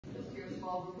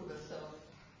small group of us, so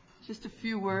just a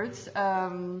few words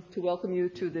to welcome you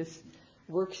to this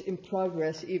Works in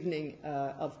Progress evening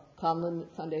of Conlon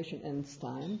Foundation and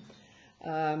Steim.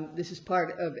 This is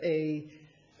part of a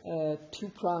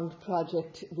two-pronged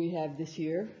project we have this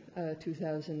year,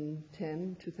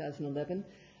 2010, 2011.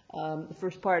 The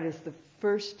first part is the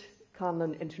first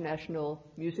Conlon International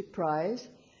Music Prize.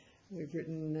 We've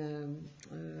written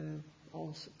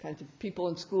all kinds of people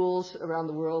in schools around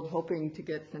the world hoping to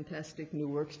get fantastic new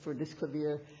works for this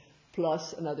clavier,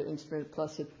 plus another instrument,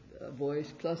 plus a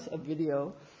voice, plus a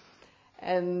video.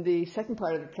 And the second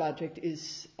part of the project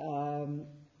is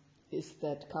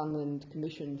that Conlon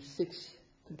commissioned 6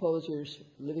 composers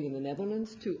living in the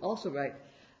Netherlands to also write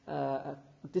a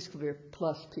disc clavier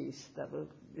plus piece. That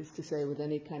is to say, with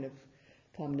any kind of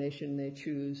combination they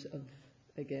choose of,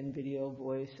 again, video,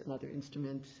 voice, another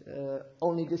instrument,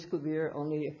 only disc clavier,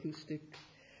 only acoustic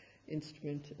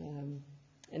instrument,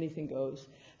 anything goes.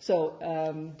 So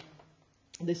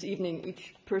this evening,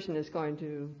 each person is going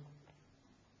to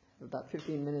have about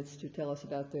 15 minutes to tell us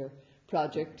about their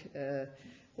project,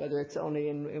 whether it's only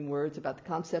in words about the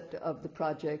concept of the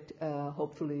project,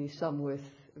 hopefully some with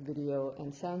video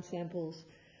and sound samples.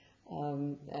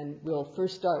 And we'll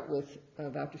first start with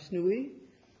Wouter Snoei,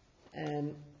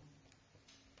 and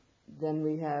then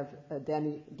we have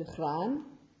Danny de Graan,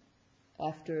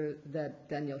 after that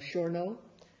Daniel Shorno.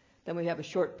 Then we have a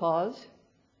short pause,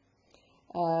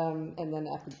 and then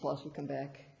after the pause we'll come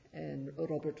back, and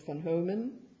Robert van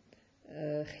Heumen,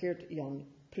 Geert-Jan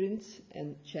Prins,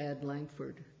 and Chad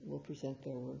Langford will present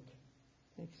their work.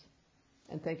 Thanks.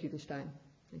 And thank you to Stein.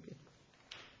 Thank you.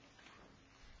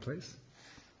 Please.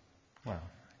 Wow,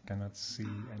 I cannot see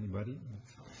anybody.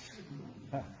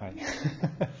 Hi.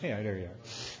 Yeah, there you are.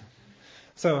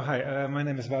 So, hi, my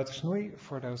name is Wouter Snoei,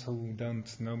 for those who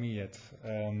don't know me yet.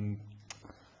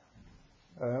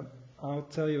 I'll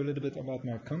tell you a little bit about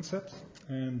my concept,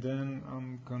 and then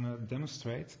I'm going to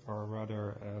demonstrate, or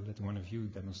rather let one of you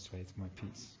demonstrate my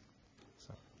piece.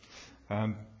 So,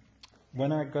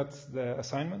 when I got the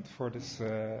assignment for this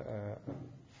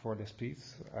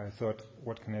piece, I thought,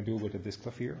 what can I do with a disc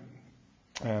clavier?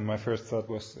 And my first thought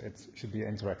was it should be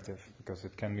interactive, because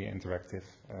it can be interactive,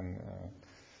 and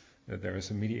there is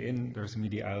a MIDI in, there's a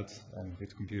MIDI out, and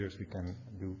with computers we can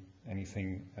do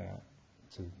anything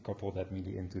to couple that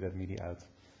MIDI into that MIDI out.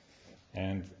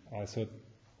 And I thought,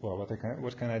 well,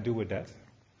 what can I do with that?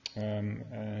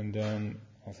 And then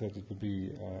I thought it would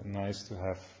be nice to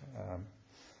have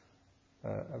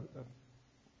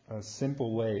a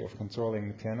simple way of controlling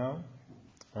the piano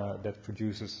that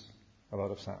produces a lot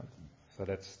of sound. So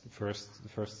that's the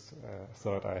first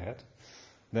thought I had.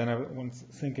 Then I was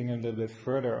thinking a little bit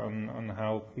further on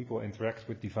how people interact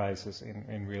with devices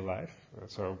in real life.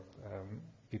 So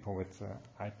people with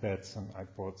iPads and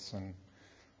iPods, and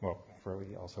well,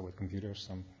 probably also with computers.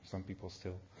 Some people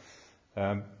still.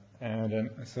 And then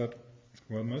I thought,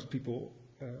 well, most people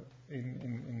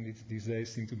in these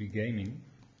days seem to be gaming.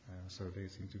 So they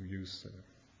seem to use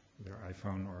their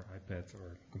iPhone or iPad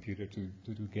or computer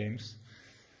to do games.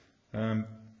 And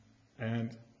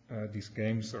these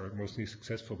games are mostly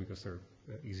successful because they're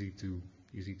easy to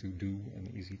do and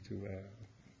easy to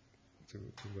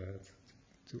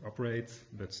operate,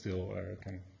 but still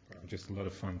just a lot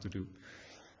of fun to do.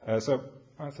 So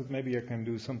I thought maybe I can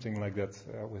do something like that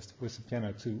with the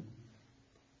piano too.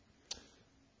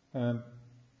 And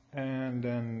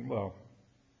then, well,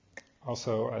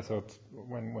 also I thought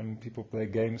when people play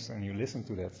games and you listen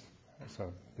to that,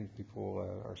 so people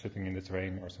are sitting in the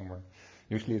train or somewhere,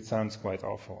 usually it sounds quite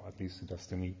awful, at least it does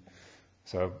to me.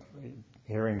 So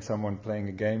hearing someone playing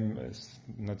a game is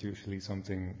not usually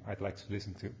something I'd like to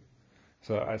listen to.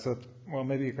 So I thought, well,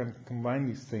 maybe you can combine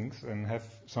these things and have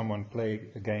someone play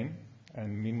a game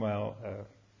and meanwhile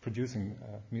producing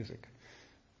music.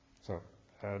 So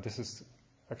this is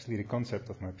actually the concept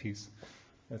of my piece.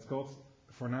 It's called,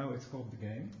 for now, it's called The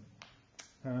Game.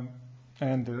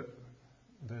 And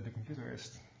the computer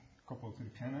is coupled to the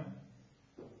piano.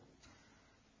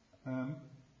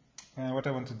 And what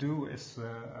I want to do is,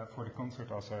 for the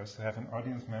concert also, is to have an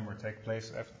audience member take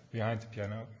place behind the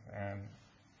piano and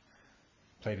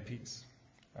play the piece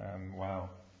while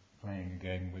playing a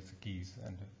game with the keys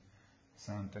and the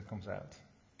sound that comes out.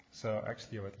 So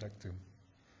actually I would like to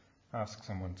ask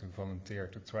someone to volunteer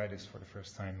to try this for the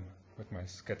first time with my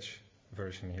sketch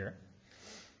version here.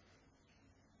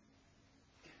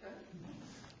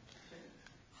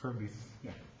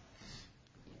 Yeah.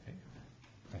 Okay.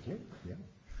 Thank you. Yeah.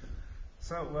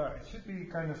 So it should be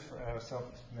kind of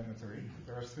self-explanatory.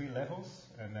 There are 3 levels,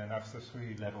 and then after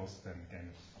 3 levels, then the game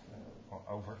is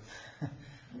over.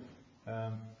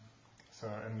 So,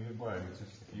 and you, well, you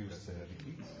just use the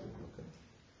keys. Okay.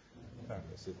 Yeah.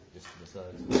 Sit just to the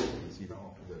side so you can see the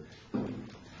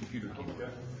computer key.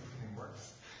 Everything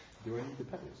works. Do I need the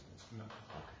pedals? No.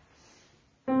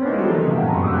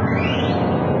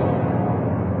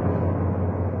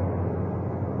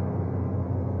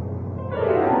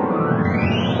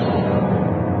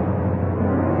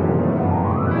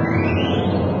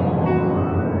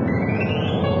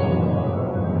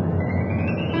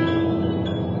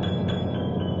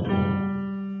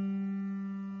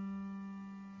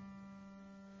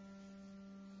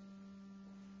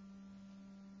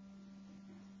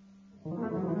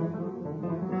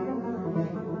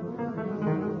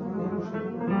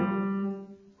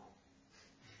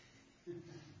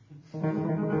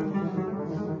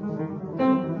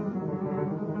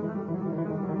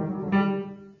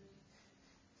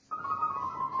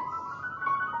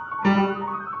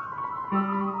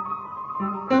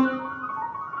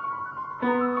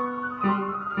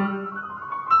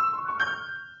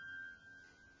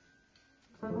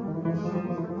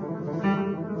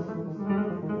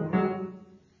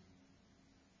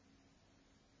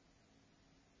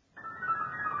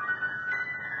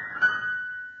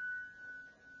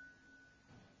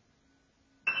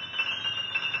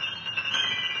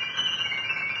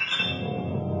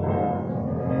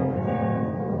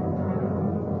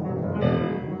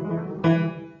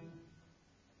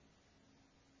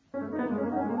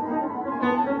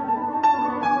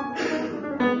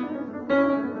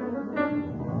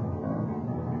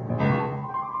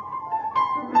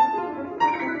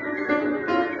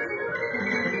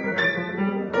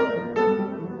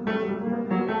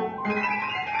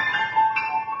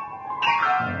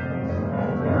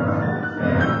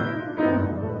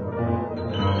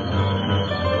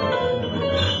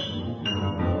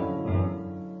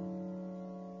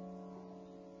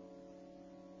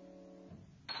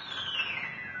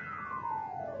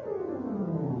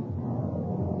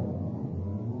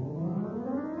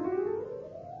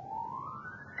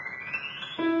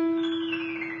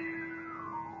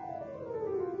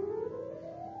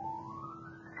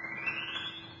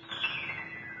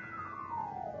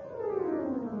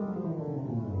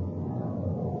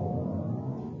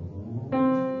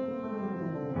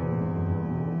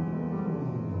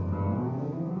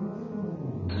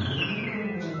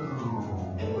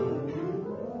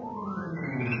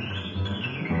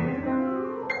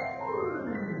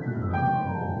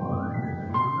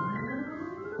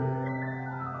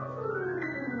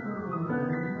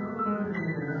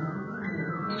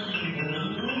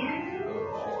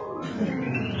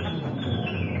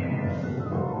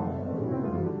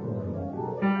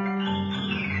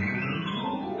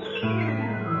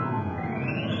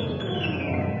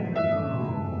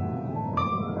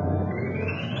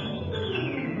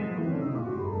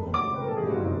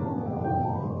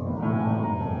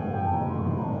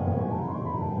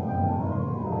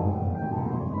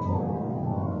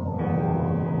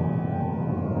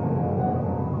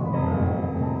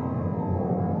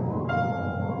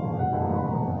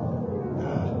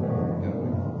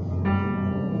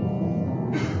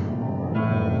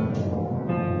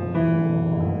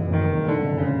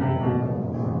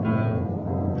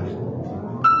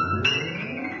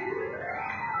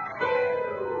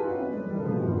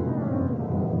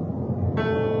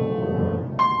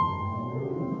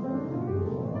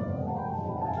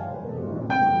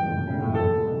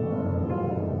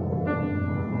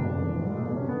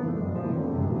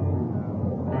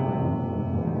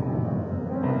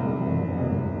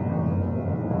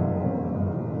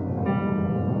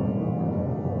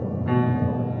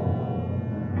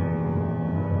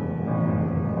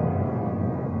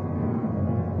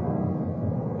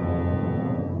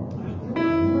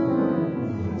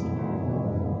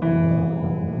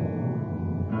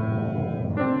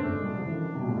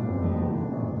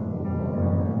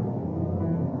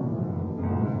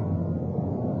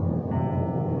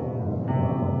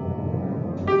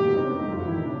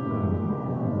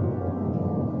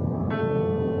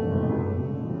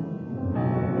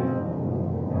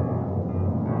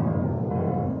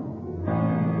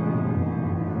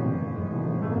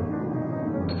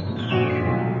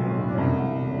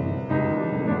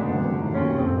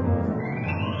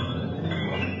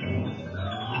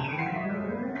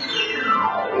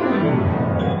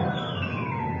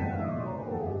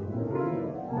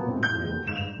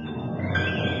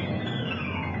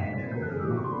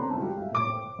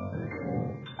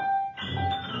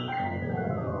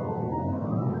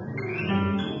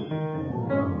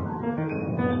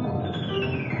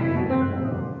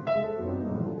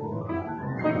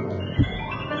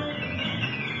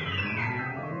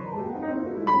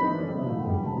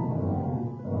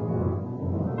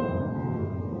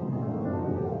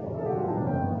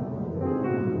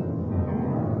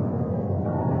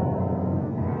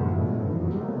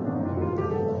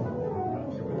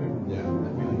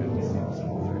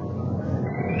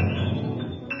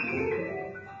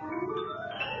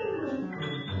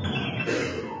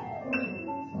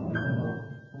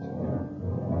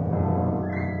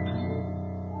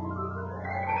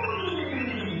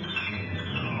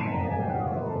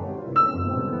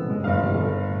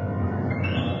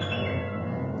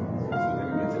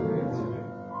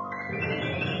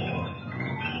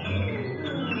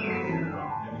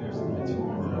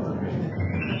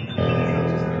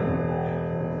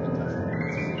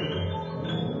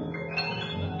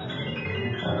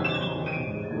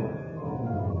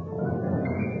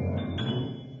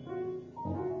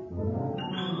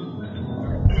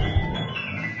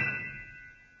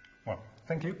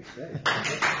 Thank you.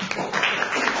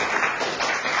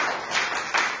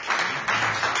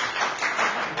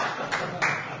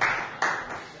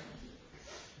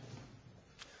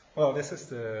 Well, this is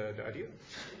the idea.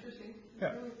 Interesting.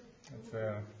 Yeah. It's,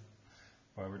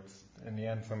 well, in the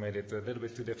end, I made it a little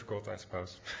bit too difficult, I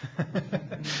suppose.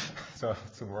 So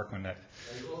to work on that.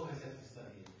 You always have to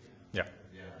study it. Yeah.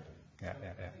 Yeah. Yeah.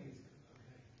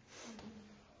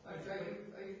 I think it's okay.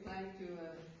 Are you planning to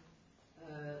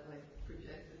like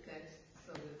project the text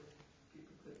so that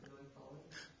people could really follow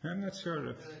it? I'm not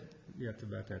sure yet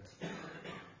about that.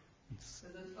 So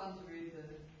that's fun to read.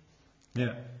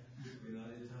 Yeah. We now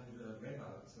did have the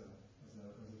readout as a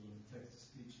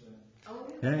text-to-speech. Oh,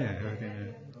 Yeah.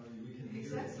 Everything. We can hear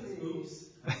Exactly. it says, oops.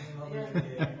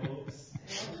 Oops.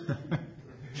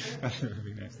 That would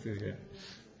be nice too. Yeah.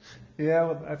 Yeah.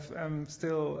 Well, I'm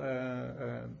still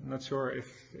not sure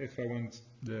if I want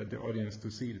the audience to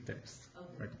see the text.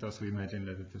 Okay. I could also imagine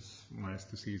that it is nice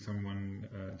to see someone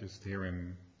just hear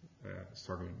him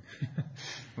struggling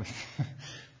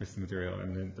with the material,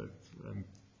 and then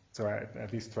so I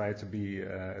at least try to be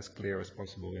as clear as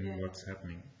possible in what's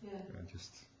happening,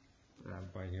 just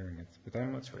by hearing it. But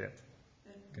I'm not sure yet.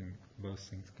 Both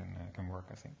things can work,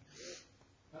 I think.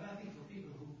 But I think for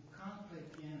people who can't play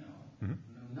piano, Mhm.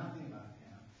 know nothing about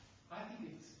piano, I think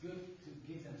it's good to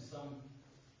give them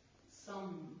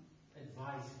some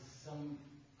advice, some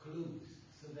clues,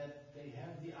 so that they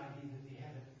have the idea that they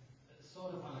have it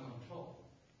sort of under control.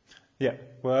 Yeah,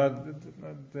 well,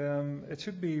 it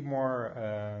should be more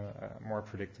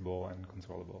predictable and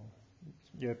controllable.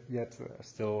 Yet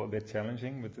still a bit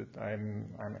challenging. But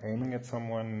I'm aiming at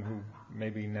someone who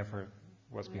maybe never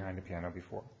was behind the piano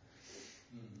before.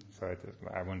 So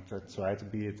I want to try to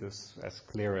be it as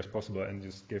clear as possible and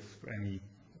just give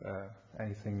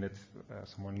anything that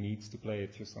someone needs to play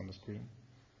it just on the screen.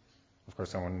 Of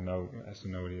course, someone has to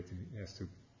know that he has to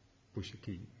push a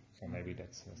key. So maybe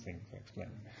that's a thing to explain.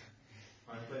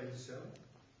 Are you planning to sell?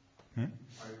 Hmm?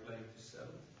 Are you planning to sell?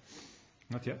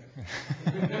 Not yet.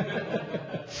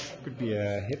 Could be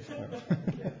a hit.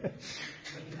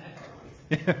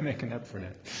 Yeah, make an app for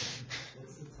that.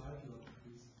 What's the title of the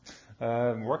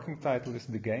piece? Working title is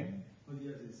The Game. Oh,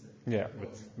 yeah, they said. Yeah,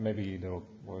 but maybe there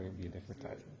will be a different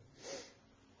title.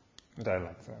 But I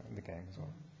like the game as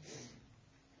well.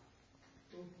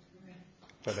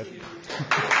 So that.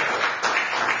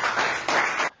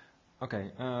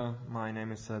 Okay, my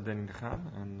name is Danny de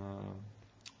Graan, and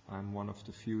I'm one of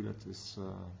the few that is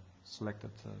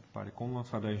selected by the Conlon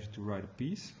Foundation to write a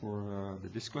piece for the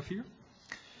Disclavier.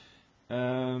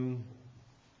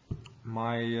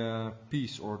 My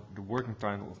piece, or the working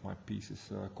title of my piece,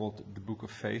 is called The Book of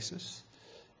Faces.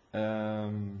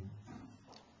 When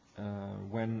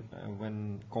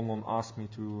Conlon asked me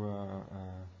to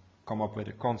come up with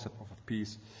a concept of a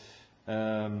piece,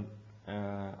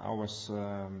 I was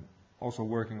also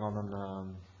working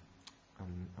on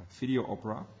a video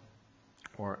opera,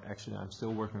 or actually I'm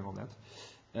still working on that.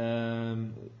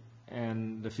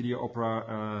 And the video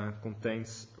opera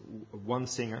contains one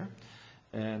singer,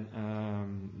 and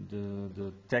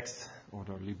the text or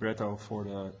the libretto for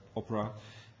the opera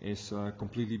is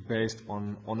completely based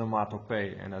on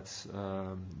onomatopoeia, and that's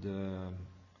the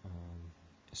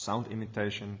sound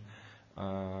imitation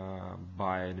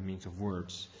by the means of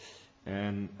words.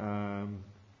 And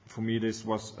for me, this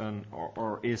was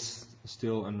or is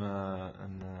still an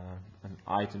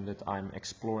item that I'm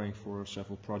exploring for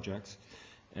several projects,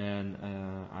 and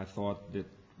I thought that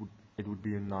it would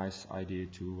be a nice idea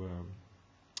to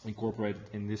incorporate it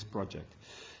in this project.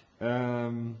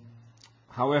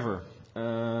 However,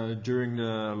 during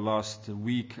the last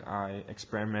week, I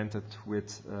experimented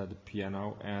with the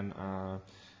piano, and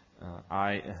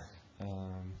I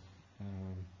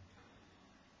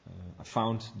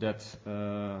found that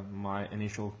my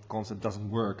initial concept doesn't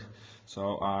work,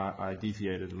 so I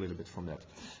deviated a little bit from that.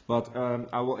 But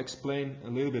I will explain a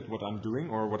little bit what I'm doing,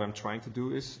 or what I'm trying to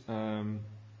do is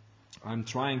I'm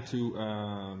trying to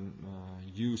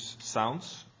use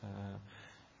sounds,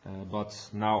 but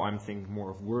now I'm thinking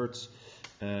more of words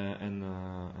and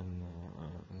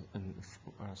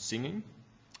singing,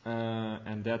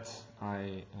 and that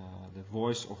the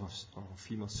voice of a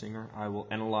female singer I will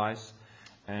analyze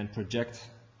and project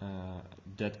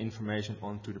that information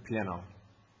onto the piano.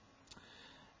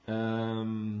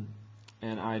 And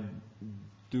I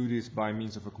do this by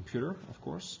means of a computer, of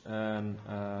course, and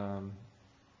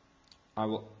I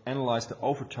will analyze the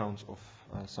overtones of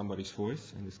somebody's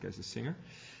voice, in this case the singer,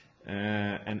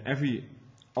 and every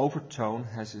overtone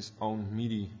has its own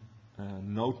MIDI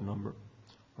note number,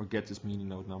 or gets its MIDI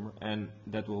note number, and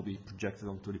that will be projected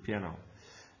onto the piano.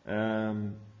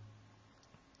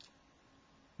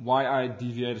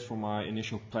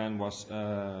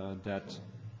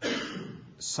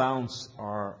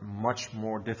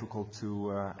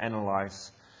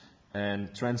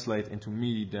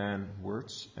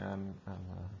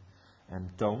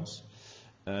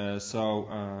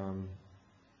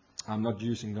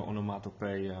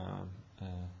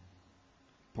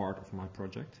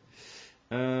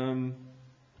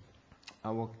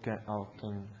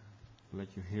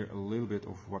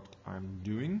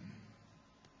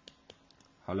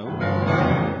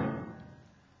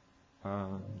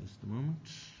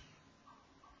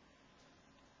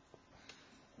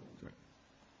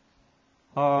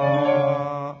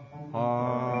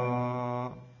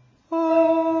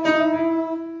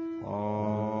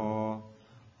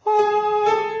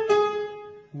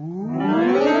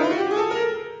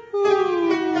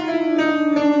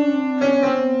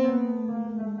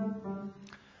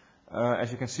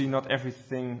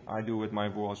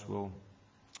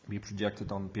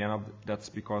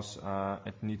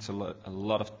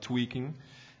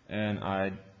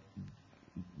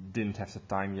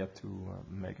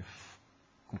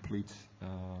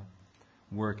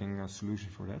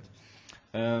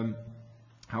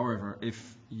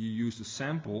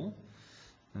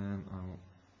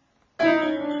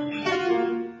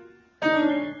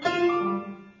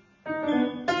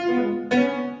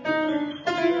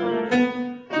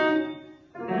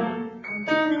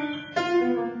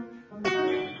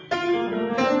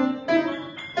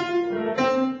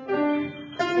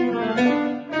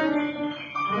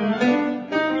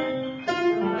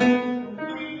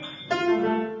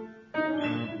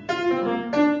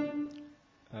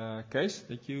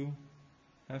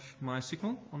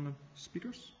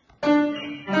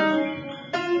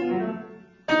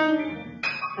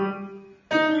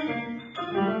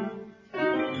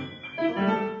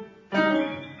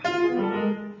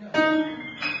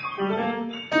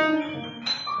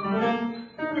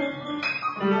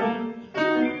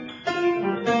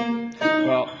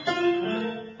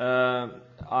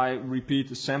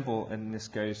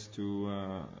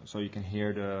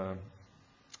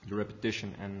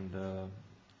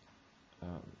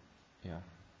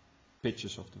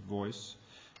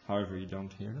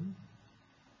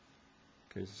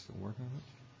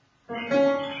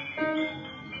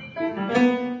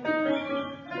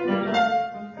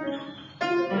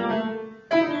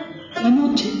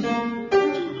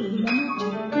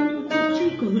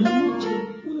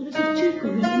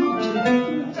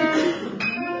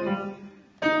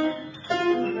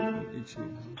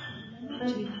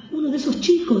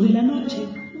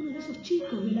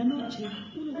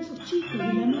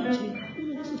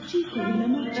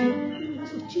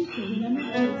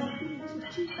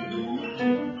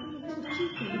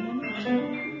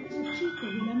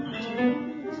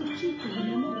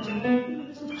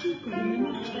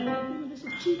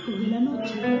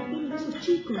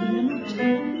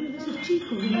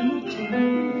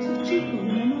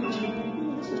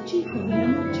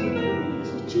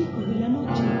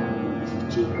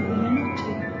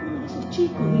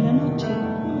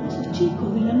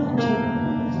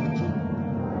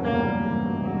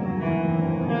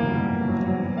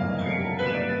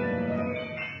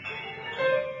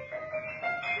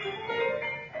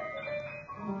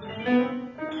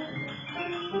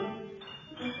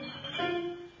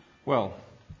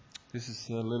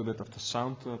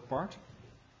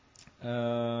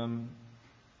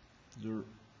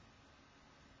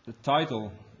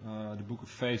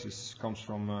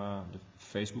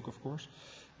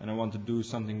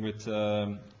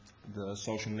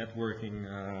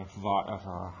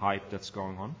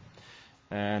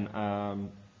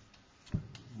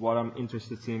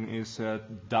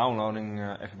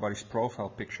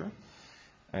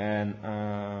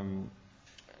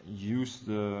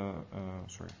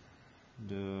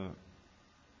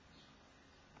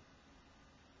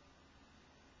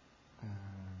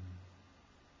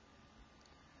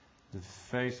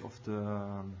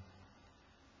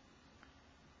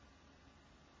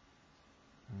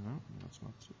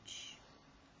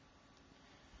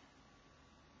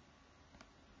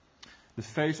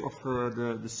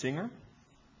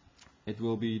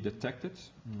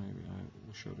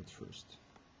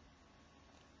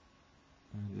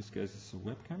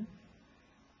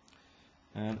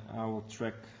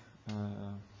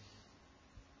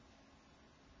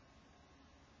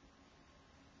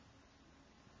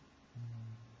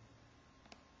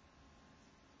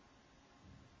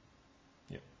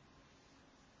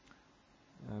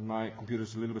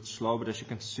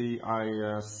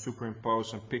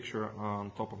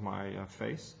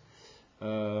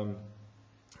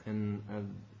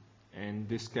 in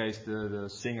this case, the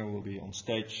singer will be on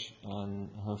stage and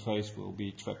her face will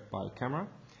be tracked by a camera.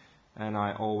 And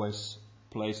I always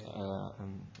place a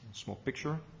small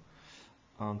picture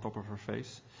on top of her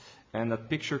face. And that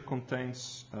picture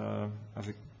contains,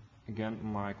 again,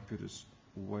 my computer's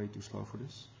way too slow for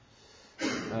this.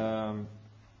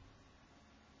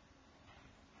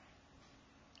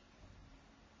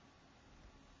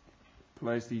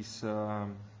 Place these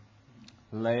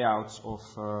layouts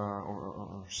of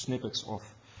or snippets of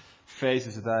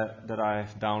faces that I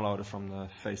have downloaded from the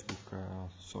Facebook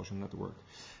social network,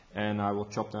 and I will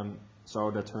chop them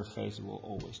so that her face will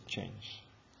always change.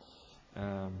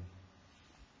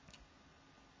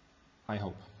 I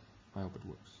hope it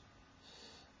works.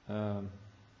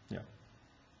 Yeah,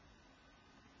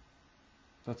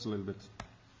 that's a little bit.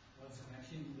 What's the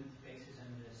connection with faces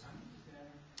and the sun? Is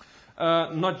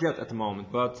there? Not yet at the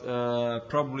moment, but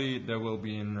probably there will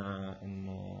be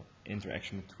an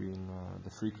interaction between the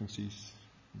frequencies,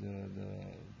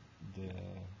 the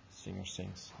singer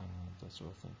sings, and that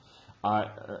sort of thing.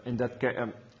 In that case,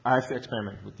 I have to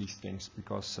experiment with these things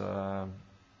because a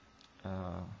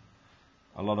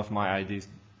lot of my ideas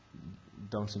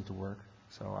don't seem to work,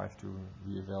 so I have to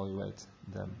reevaluate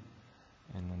them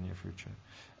in the near future.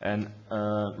 And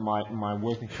my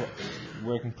working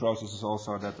process is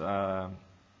also that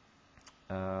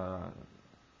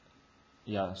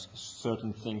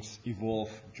certain things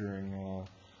evolve during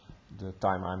the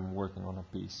time I'm working on a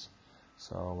piece.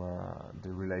 So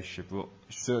the relationship will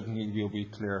certainly be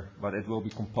clear, but it will be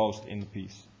composed in the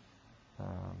piece.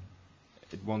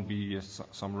 It won't be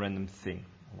some random thing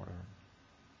or whatever.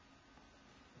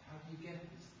 How do you get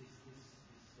this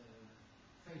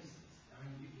face? I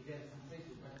mean, you get it from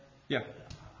Facebook, but Yeah.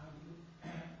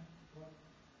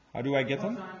 How do I get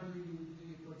them? What time do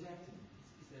you project them?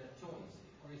 Is there a choice,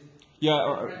 or is it? Yeah.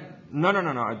 No.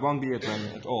 It won't be at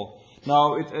random at all.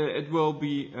 No, it will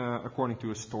be according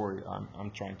to a story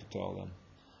I'm trying to tell them.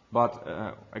 But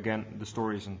again, the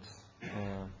story isn't.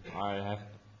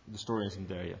 The story isn't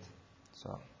there yet.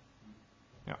 So,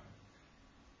 yeah.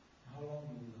 How long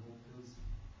will the whole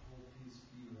piece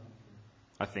be around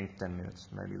for? I think 10 minutes,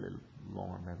 maybe a little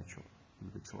longer, maybe a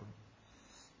little bit shorter.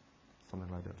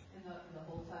 Something like that. And the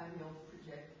whole time you'll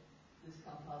project this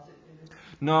composite image?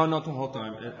 No, not the whole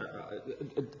time.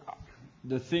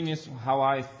 The thing is, how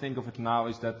I think of it now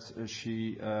is that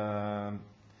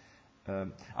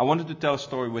I wanted to tell a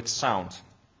story with sound.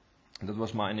 That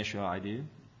was my initial idea.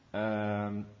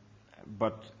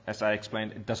 But as I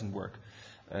explained, it doesn't work.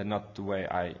 Not the way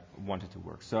I want it to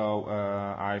work. So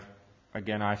I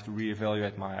have to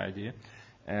reevaluate my idea.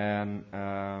 And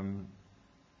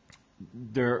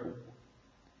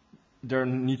there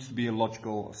needs to be a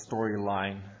logical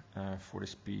storyline for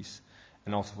this piece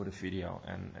and also for the video,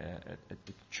 and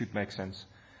it should make sense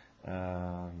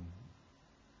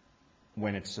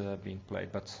when it's being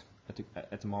played. But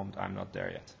at the moment, I'm not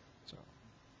there yet. So.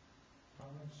 How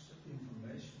much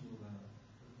information will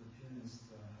the pianist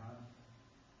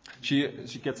have?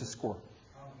 She gets a score.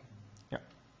 Oh, okay. Yeah,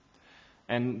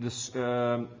 and this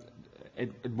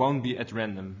it won't be at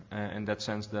random in that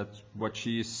sense that what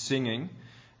she is singing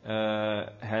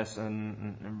has a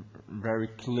very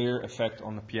clear effect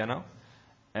on the piano,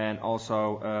 and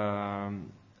also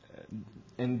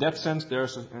in that sense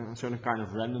there's a certain kind of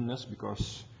randomness,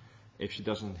 because if she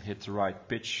doesn't hit the right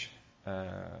pitch,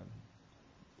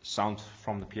 sound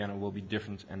from the piano will be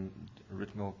different and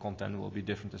rhythmical content will be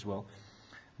different as well.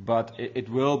 But it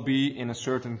will be in a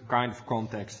certain kind of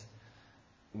context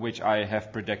which I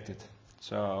have predicted.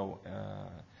 So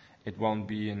it won't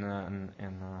be in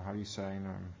how do you say,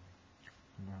 in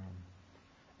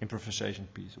improvisation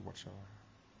piece or whatsoever.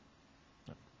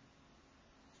 Yeah.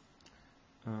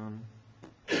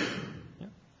 Yeah.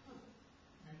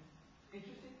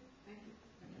 Interesting. Thank you.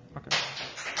 Okay.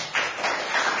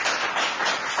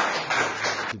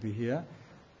 To be here.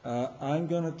 I'm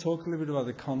going to talk a little bit about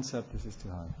the concept. This is too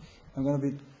high. I'm going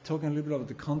to be talking a little bit about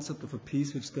the concept of a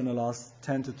piece which is going to last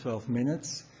 10 to 12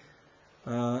 minutes,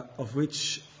 of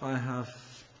which I have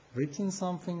written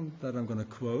something that I'm going to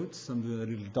quote. So I'm doing a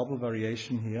little double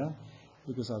variation here,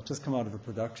 because I've just come out of a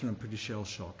production. I'm pretty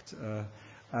shell-shocked.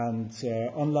 And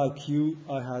unlike you,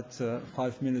 I had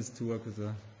 5 minutes to work with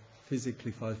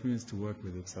physically 5 minutes to work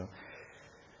with it.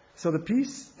 So the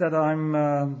piece that I'm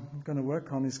going to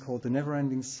work on is called The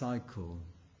Never-Ending Cycle.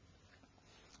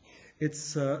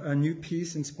 It's a new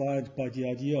piece inspired by the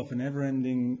idea of a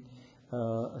never-ending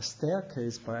a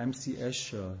staircase by M.C.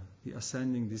 Escher, the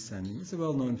ascending, descending. It's a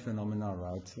well-known phenomenon,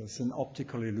 right? It's an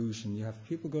optical illusion. You have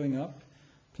people going up,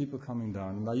 people coming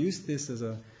down. And I use this as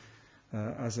a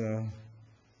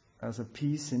as a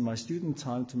piece in my student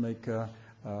time to make a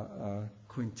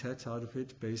quintet out of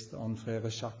it based on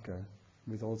Frère Jacques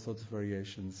with all sorts of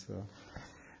variations.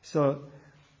 So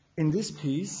in this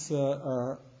piece,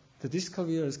 the disc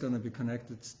clavier is going to be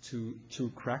connected to two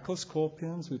crackle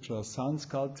scorpions, which are sound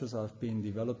sculptures I've been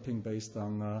developing based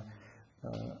on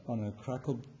a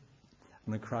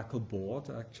crackle board.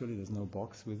 Actually, there's no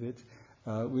box with it,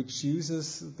 which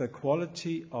uses the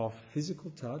quality of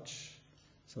physical touch.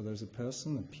 So there's a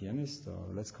person, a pianist, or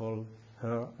let's call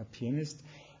her a pianist,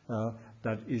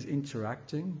 that is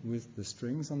interacting with the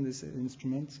strings on this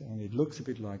instrument, and it looks a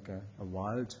bit like a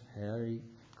wild, hairy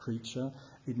creature.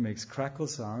 It makes crackle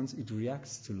sounds, it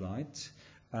reacts to light,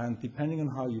 and depending on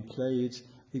how you play it,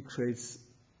 it creates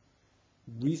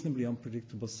reasonably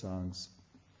unpredictable sounds.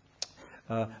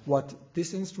 What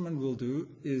this instrument will do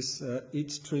is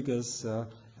it triggers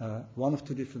one of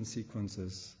two different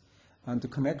sequences. And the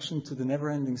connection to the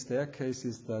never-ending staircase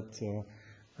is that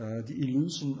the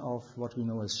illusion of what we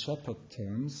know as shepherd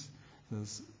tones,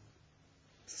 those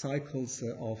cycles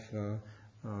of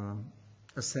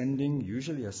ascending,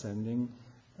 usually ascending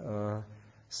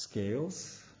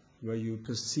scales, where you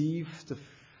perceive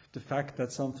the fact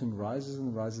that something rises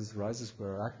and rises,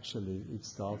 where actually it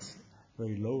starts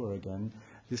very lower again.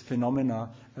 This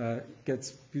phenomena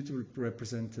gets beautifully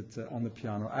represented on the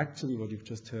piano. Actually, what you've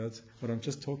just heard, what I'm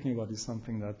just talking about, is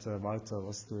something that Walter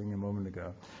was doing a moment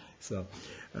ago. So,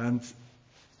 and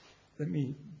let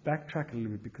me backtrack a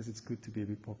little bit because it's good to be a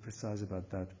bit more precise about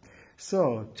that.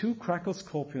 So, two crackle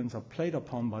scorpions are played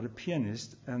upon by the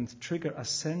pianist and trigger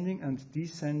ascending and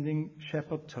descending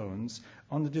shepherd tones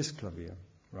on the disc clavier.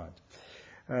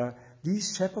 Right.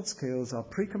 These shepherd scales are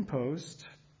pre-composed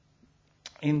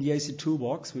in the AC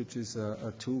toolbox, which is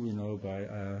a tool we know by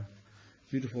a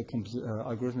beautiful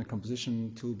algorithmic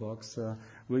composition toolbox,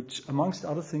 which, amongst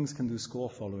other things, can do score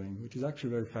following, which is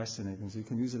actually very fascinating. So you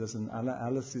can use it as an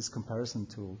analysis comparison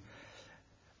tool.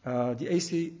 The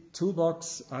AC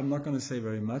toolbox, I'm not going to say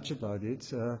very much about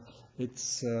it.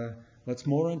 What's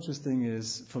more interesting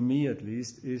is, for me at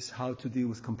least, is how to deal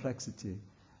with complexity.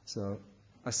 So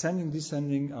ascending,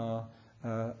 descending are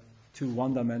two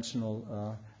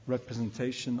one-dimensional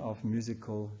representation of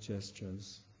musical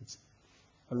gestures. It's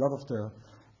a lot of the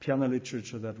piano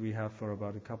literature that we have for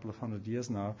about a couple of 100 years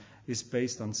now is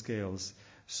based on scales.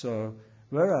 So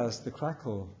whereas the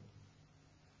crackle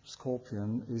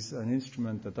scorpion is an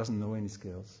instrument that doesn't know any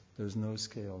scales, there's no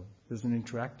scale. There's an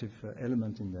interactive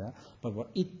element in there, but what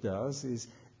it does is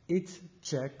it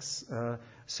checks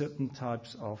certain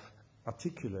types of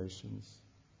articulations.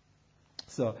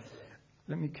 So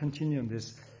let me continue on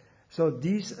this. So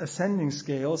these ascending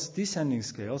scales, descending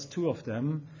scales, two of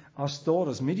them, are stored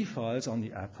as MIDI files on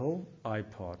the Apple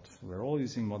iPod. We're all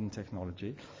using modern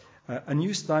technology. A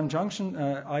new Steim junction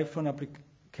iPhone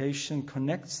application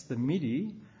connects the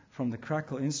MIDI from the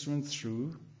crackle instrument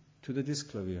through to the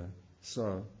disc clavier.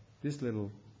 So this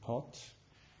little pot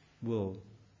will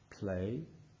play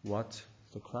what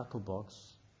the crackle box,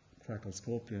 crackle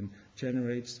scorpion,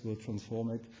 generates, will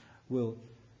transform it, will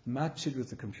match it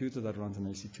with the computer that runs an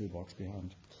AC toolbox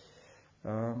behind.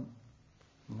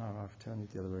 Now I've turned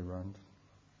it the other way around.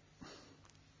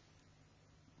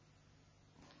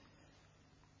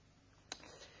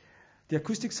 The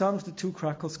acoustic sound of the two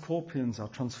crackle scorpions are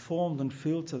transformed and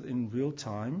filtered in real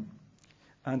time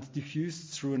and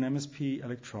diffused through an MSP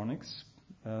electronics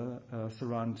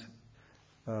surround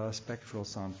spectral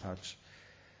sound patch.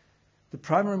 The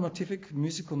primary motivic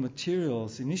musical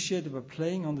materials initiated by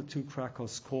playing on the two crackle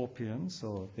scorpions,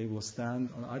 so they will stand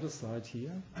on either side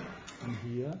here and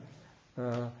here.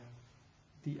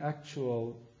 The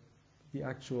actual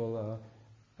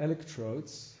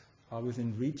electrodes are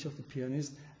within reach of the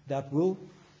pianist. That will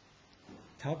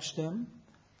touch them.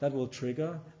 That will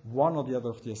trigger one or the other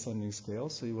of the ascending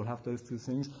scales. So you will have those two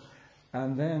things.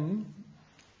 And then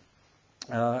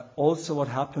also what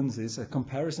happens is a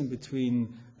comparison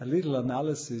between a little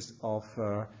analysis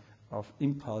of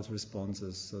impulse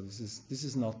responses. So this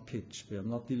is not pitch. We are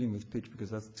not dealing with pitch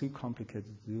because that's too complicated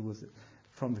to deal with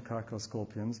from the crackle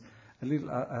scorpions. A little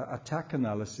attack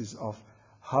analysis of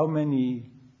how many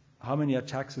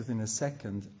attacks within a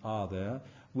second are there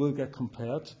will get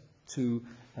compared to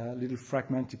little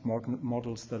fragmented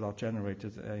models that are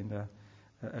generated in the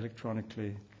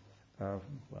electronically, of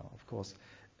course,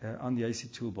 on the AC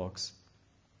toolbox.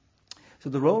 So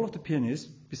the role of the pianist,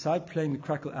 beside playing the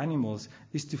crackle animals,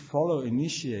 is to follow,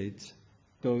 initiate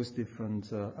those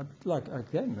different, well,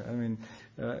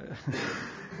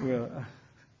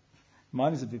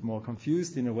 mine is a bit more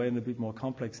confused in a way and a bit more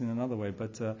complex in another way,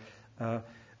 but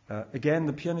again,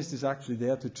 the pianist is actually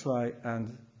there to try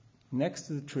and, next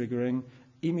to the triggering,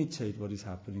 imitate what is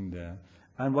happening there.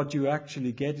 And what you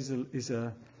actually get is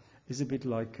a bit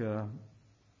like a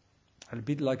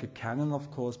canon,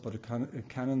 of course, but a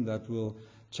canon that will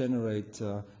generate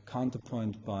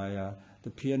counterpoint by the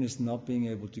pianist not being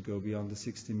able to go beyond the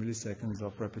 60 milliseconds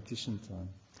of repetition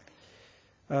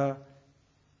time.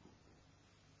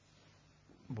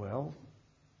 Well,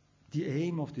 the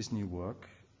aim of this new work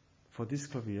for this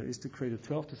clavier is to create a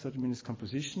 12 to 30 minutes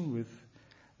composition with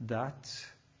that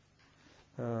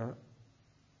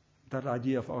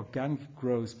idea of organic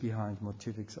growth behind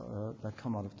motivics that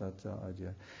come out of that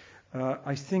idea.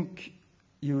 I think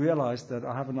you realize that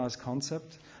I have a nice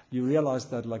concept. You realize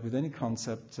that, like with any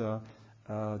concept, the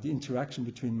interaction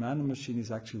between man and machine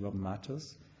is actually what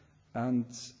matters. And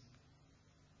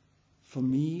for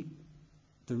me,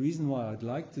 the reason why I'd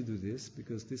like to do this,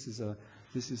 because this is an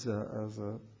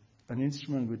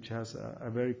instrument which has a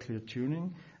very clear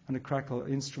tuning, and a crackle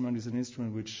instrument is an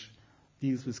instrument which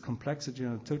deals with complexity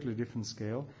on a totally different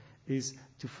scale, is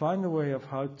to find a way of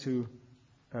how to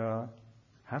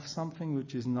have something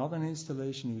which is not an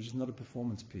installation, which is not a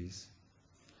performance piece.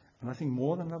 And I think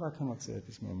more than that I cannot say at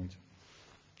this moment.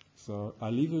 So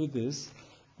I leave you with this,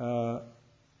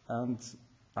 and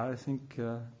I think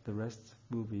the rest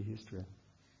will be history.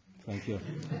 Thank you. Well,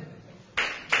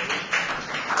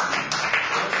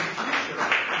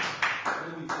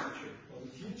 the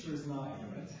future is now,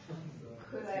 right?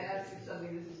 Could I ask you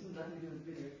something? This isn't nothing to do with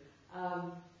video.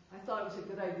 I thought it was a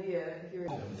good idea if you're...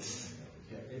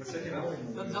 Dat is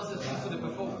het voor de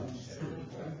performance.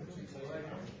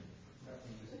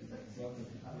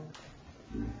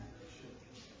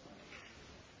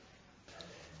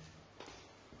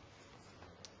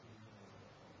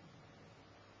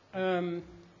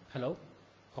 Hello,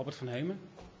 Robert van Heumen,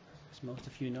 as most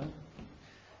of you know.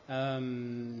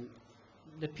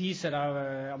 The piece that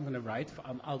I'm going to write,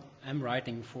 I'm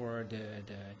writing for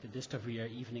the Discovery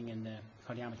evening in the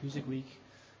Gaudiamus Music Week,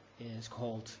 is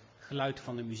called Geluid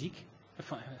van de muziek,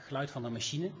 Geluid van de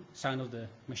machine, Sound of the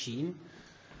Machine.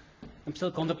 I'm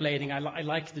still contemplating. I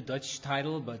like the Dutch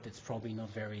title, but it's probably not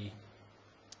very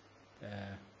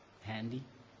handy.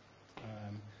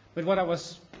 But what I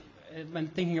was, when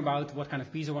thinking about what kind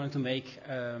of piece I wanted to make,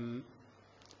 I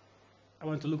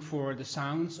wanted to look for the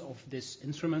sounds of this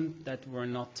instrument that were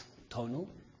not tonal,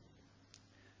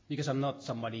 because I'm not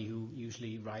somebody who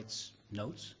usually writes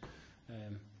notes.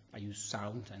 I use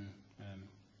sound, and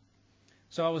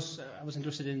so I was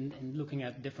interested in looking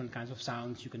at different kinds of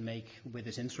sounds you can make with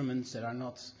these instruments that are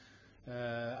not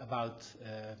about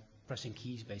pressing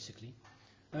keys, basically.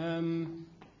 And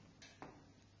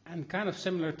kind of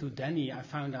similar to Danny, I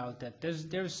found out that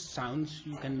there's sounds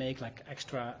you can make, like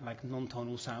extra, like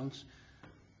non-tonal sounds,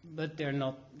 but they're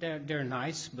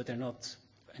nice, but they're not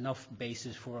enough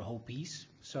basis for a whole piece.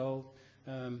 So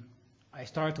I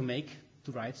started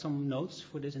to write some notes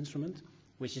for this instrument,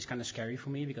 which is kind of scary for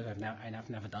me because I've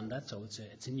never done that. So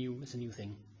it's a new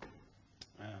thing.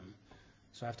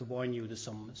 So I have to warn you, there's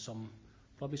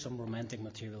probably some romantic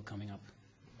material coming up.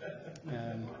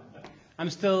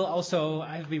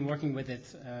 I've been working with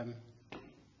it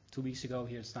 2 weeks ago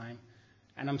here at Steim,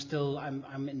 and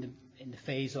I'm in the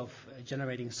phase of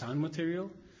generating sound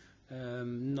material,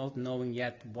 not knowing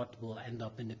yet what will end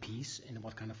up in the piece, in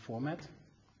what kind of format.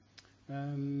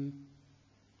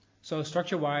 So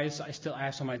structure-wise, I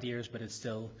have some ideas, but it's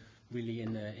still really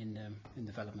in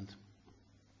development.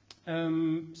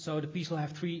 So the piece will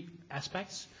have 3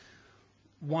 aspects.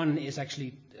 One is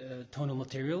actually tonal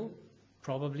material,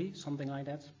 probably something like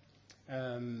that.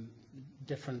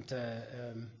 Different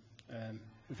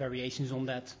variations on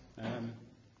that.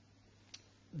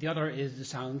 The other is the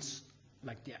sounds,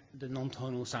 like the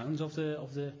non-tonal sounds of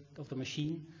the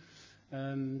machine,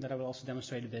 that I will also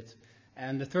demonstrate a bit.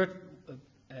 And the third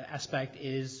aspect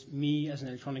is me as an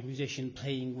electronic musician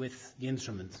playing with the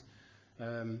instrument.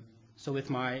 So with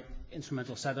my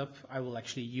instrumental setup, I will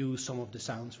actually use some of the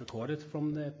sounds recorded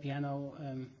from the piano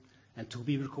and to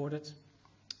be recorded.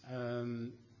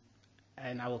 And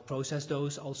I will process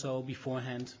those also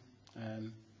beforehand.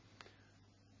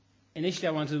 Initially,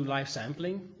 I wanted to do live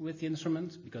sampling with the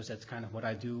instrument because that's kind of what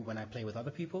I do when I play with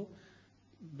other people.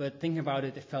 But thinking about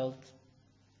it, it felt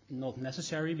not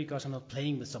necessary because I'm not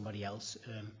playing with somebody else.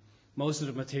 Most of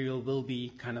the material will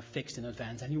be kind of fixed in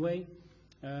advance anyway.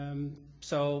 And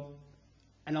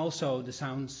also the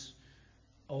sounds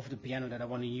of the piano that I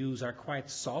want to use are quite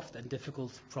soft and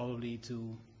difficult probably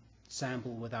to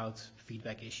sample without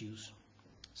feedback issues.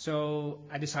 So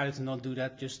I decided to not do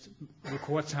that, just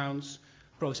record sounds,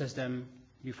 process them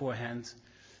beforehand,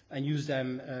 and use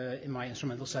them in my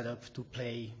instrumental setup to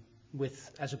play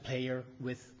with, as a player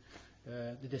with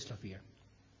the disc clavier.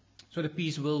 So the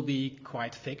piece will be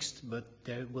quite fixed, but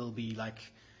there will be like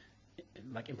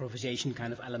improvisation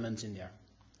kind of elements in there.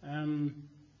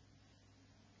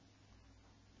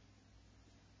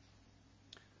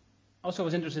 Also, I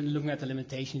was interested in looking at the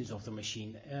limitations of the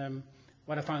machine.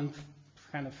 What I found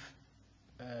kind of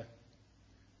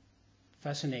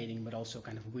fascinating, but also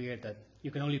kind of weird, that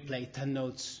you can only play 10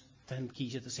 notes, 10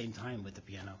 keys at the same time with the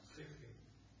piano. 60.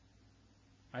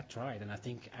 I tried, and I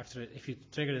think after, if you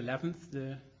trigger the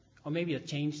 11th, or maybe it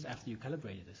changed after you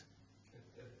calibrated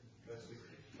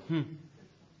it. It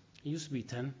used to be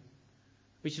 10,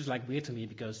 which is like weird to me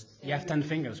because you have 10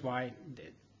 fingers. Why?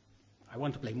 I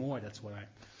want to play more. That's what I.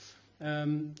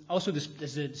 Also,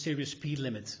 there's a serious speed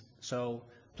limit. So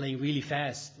playing really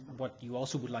fast, what you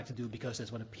also would like to do, because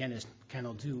that's what a pianist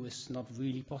cannot do, is not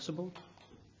really possible.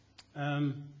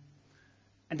 And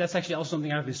that's actually also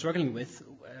something I've been struggling with,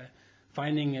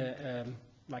 finding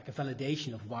like a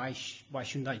validation of why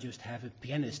shouldn't I just have a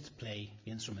pianist play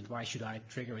the instrument? Why should I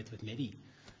trigger it with MIDI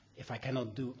if I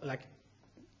cannot do like?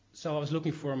 So I was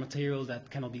looking for a material that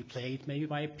cannot be played maybe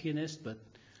by a pianist, but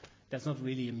that's not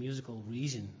really a musical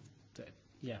reason.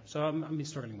 Yeah, so I've been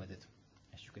struggling with it,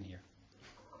 as you can hear.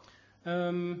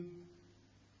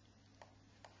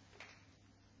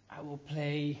 I will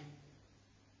play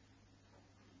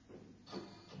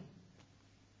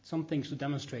some things to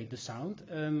demonstrate the sound.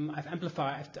 I've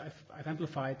amplified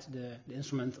the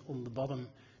instrument on the bottom.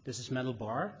 This is metal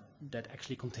bar that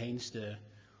actually contains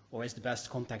or is the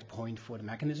best contact point for the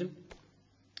mechanism.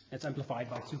 It's amplified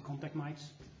by 2 contact mics,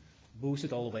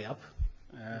 boosted all the way up.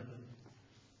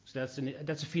 So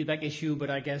that's a feedback issue, but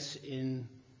I guess in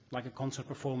like a concert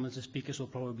performance, the speakers will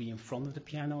probably be in front of the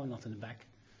piano and not in the back.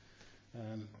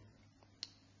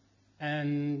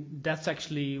 And that's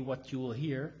actually what you will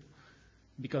hear,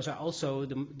 because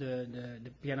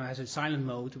the piano has a silent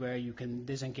mode where you can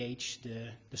disengage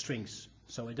the strings.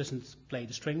 So it doesn't play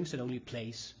the strings, it only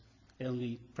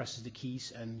presses the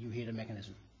keys and you hear the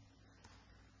mechanism.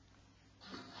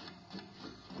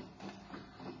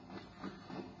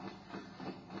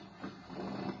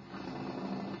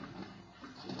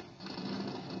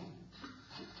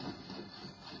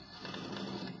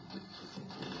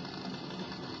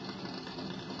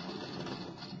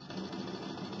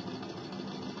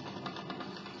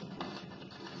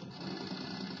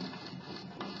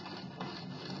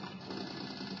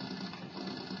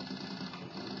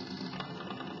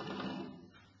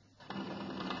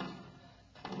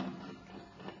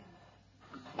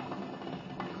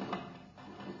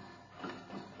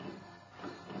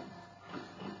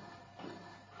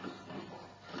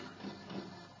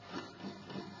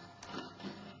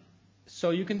 So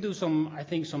you can do I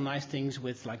think some nice things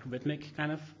with like rhythmic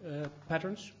kind of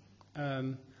patterns.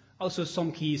 Also,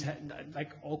 some keys,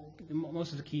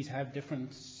 most of the keys have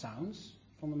different sounds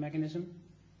from the mechanism.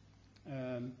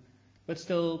 But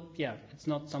still, yeah, it's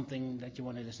not something that you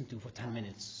want to listen to for 10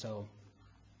 minutes. So,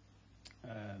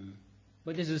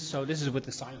 but this is with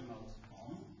the silent mode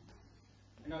on.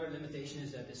 Another limitation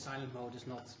is that the silent mode is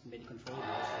not MIDI controllable.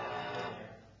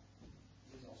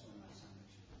 This is also a nice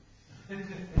sound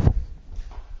actually.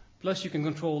 Plus, you can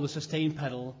control the sustain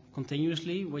pedal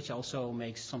continuously, which also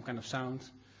makes some kind of sound.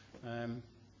 And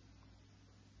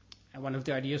one of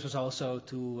the ideas was also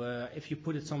to, if you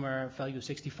put it somewhere value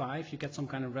 65, you get some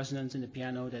kind of resonance in the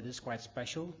piano that is quite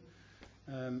special.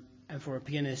 And for a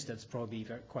pianist, that's probably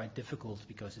quite difficult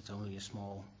because it's only a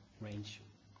small range.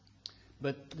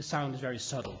 But the sound is very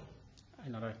subtle.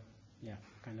 Another,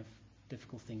 kind of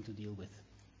difficult thing to deal with.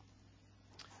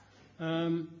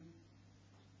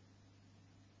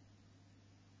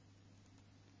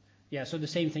 Yeah, so the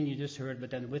same thing you just heard,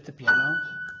 but then with the piano.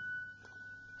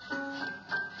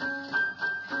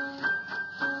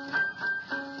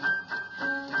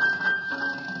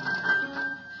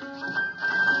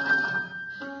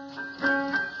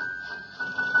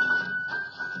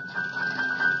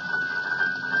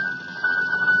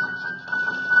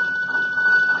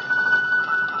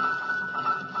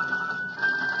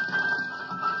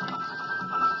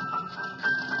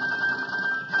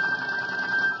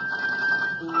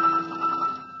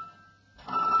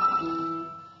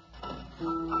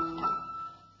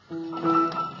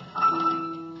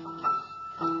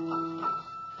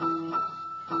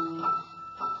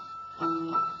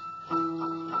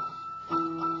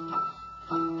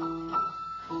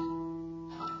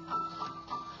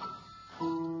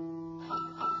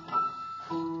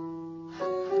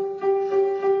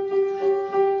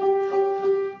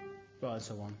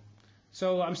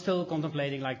 So I'm still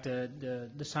contemplating like the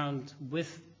sound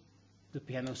with the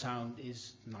piano sound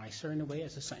is nicer in a way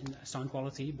as a sound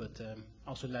quality, but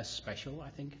also less special, I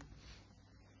think.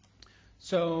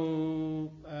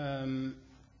 So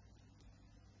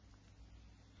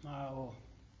now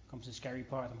comes the scary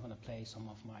part. I'm going to play some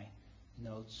of my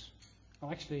notes.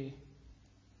 Oh, actually,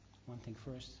 one thing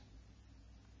first.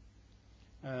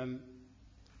 A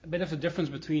bit of the difference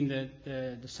between the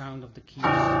sound of the keys.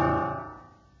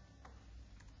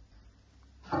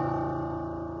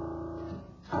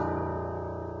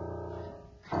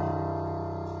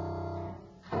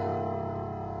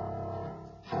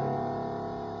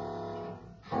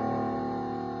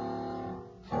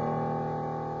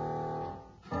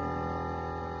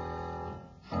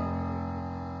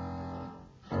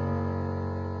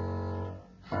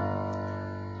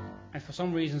 And for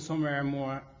some reason, somewhere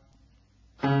more,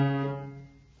 I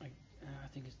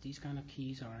think it's these kind of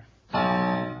keys are.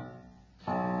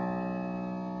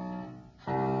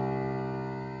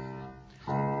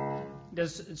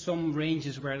 There's some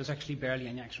ranges where there's actually barely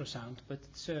any extra sound, but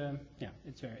it's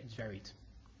it's varied.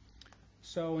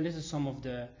 So, and this is some of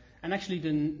the, and actually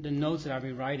the notes that I've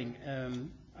been writing.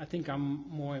 I think I'm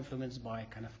more influenced by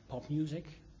kind of pop music,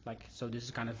 like so. This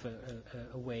is kind of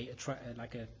a way,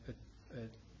 like a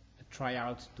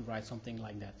tryout to write something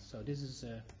like that. So this is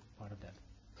part of that.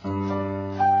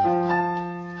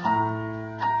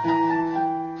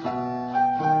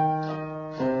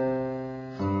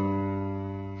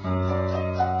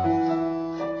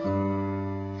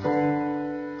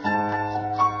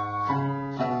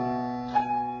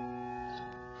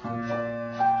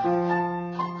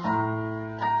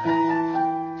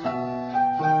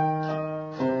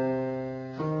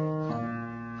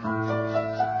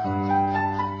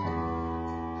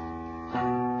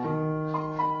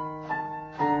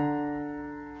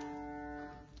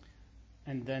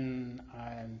 And then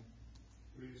I'm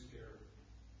Really scared.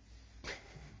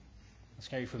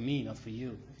 scary for me, not for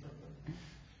you.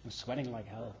 I'm sweating like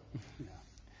hell.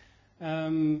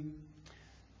 And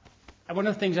one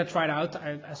of the things I tried out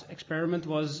as experiment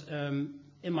was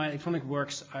in my electronic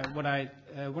works.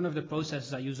 One of the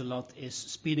processes I use a lot is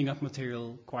speeding up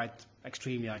material quite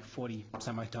extremely, like 40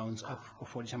 semitones up or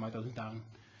 40 semitones down,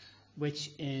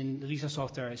 which in the Lisa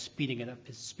software is speeding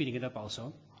it up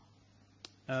also.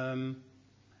 And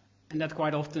that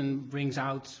quite often brings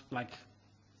out like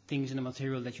things in the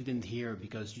material that you didn't hear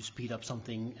because you speed up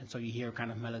something, and so you hear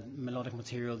kind of melodic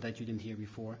material that you didn't hear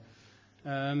before.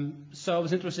 So I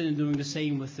was interested in doing the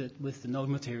same with the note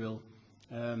material,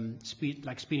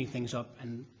 speeding things up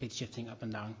and pitch shifting up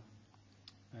and down.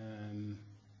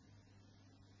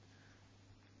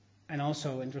 And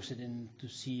also interested in to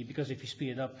see, because if you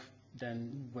speed it up,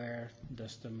 then where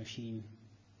does the machine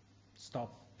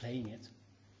stop playing it?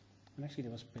 And actually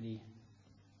that was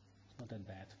it's not that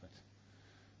bad, but.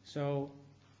 So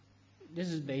this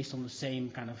is based on the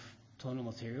same kind of tonal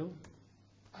material.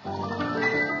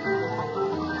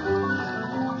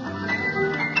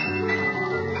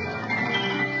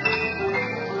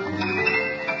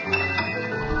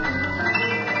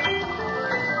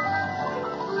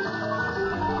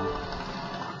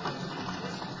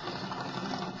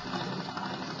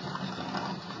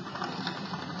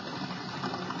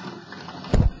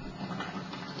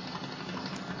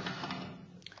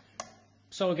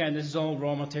 So again, this is all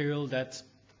raw material that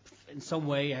in some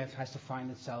way has to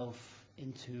find itself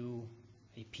into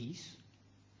a piece.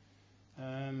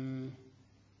 Another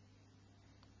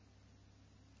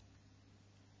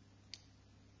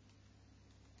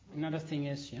thing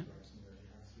is,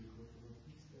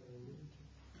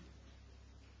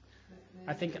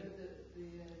 I think. So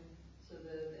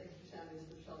the extra sound is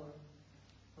the cello.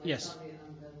 Yes.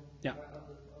 Yeah.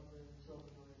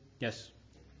 Yes.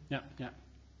 Yeah. Yeah.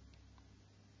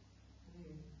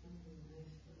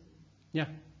 Yeah.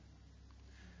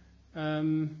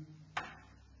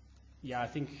 Yeah, I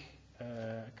think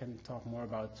I can talk more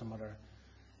about some other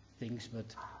things, but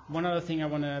one other thing I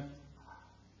want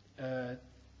to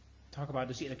talk about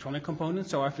is the electronic component.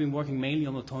 So I've been working mainly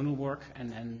on the tonal work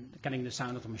and getting the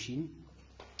sound of the machine.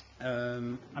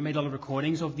 I made a lot of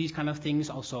recordings of these kind of things,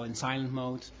 also in silent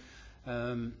mode.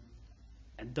 And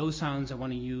those sounds I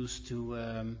want to use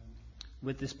to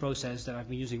with this process that I've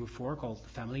been using before called the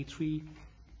family tree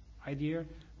idea,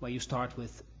 where you start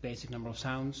with basic number of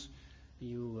sounds,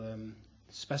 you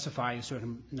specify a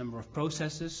certain number of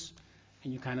processes,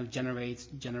 and you kind of generate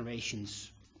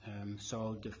generations.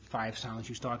 So the 5 sounds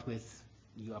you start with,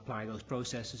 you apply those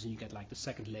processes, and you get like the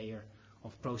second layer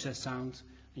of process sound,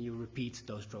 and you repeat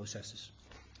those processes.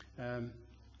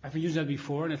 I've been using that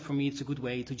before, and for me it's a good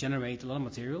way to generate a lot of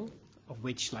material, of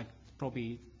which like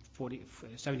probably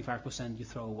 75% you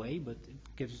throw away, but it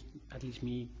gives at least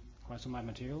me quite some of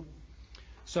my material.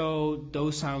 So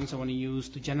those sounds I want to use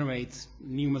to generate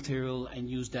new material and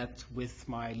use that with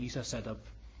my Lisa setup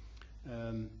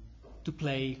to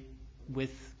play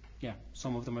with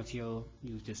some of the material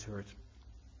you just heard.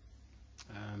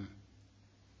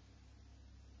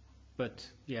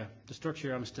 But yeah, the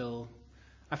structure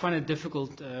I find it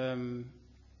difficult.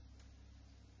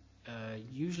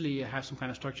 Usually I have some kind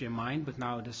of structure in mind, but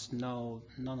now there's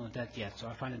none of that yet. So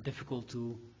I find it difficult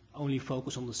to only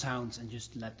focus on the sounds and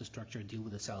just let the structure deal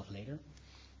with itself later.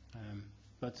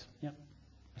 But yeah,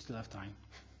 I still have time.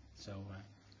 So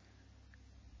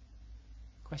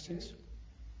questions?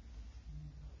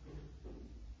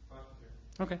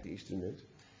 Okay. Het instrument.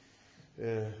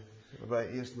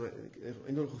 Waarbij eerst een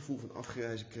enorm gevoel van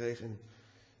afgrijzen kreeg.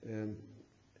 En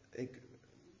ik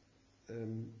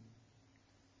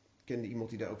kende iemand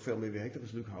die daar ook veel mee werkt. Dat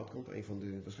was Luc Houtkamp, een van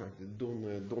de, waarschijnlijk de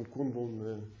Don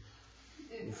Conlon,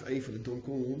 of een van de Don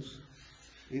Conlons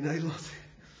in Nederland.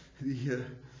 Die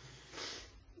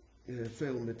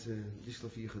veel met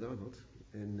disklavier gedaan had.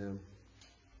 En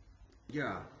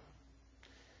ja,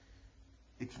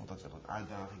 ik vond dat wel een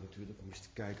uitdaging natuurlijk, om eens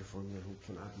te kijken van hoe ik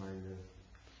vanuit mijn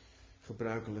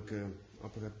gebruikelijke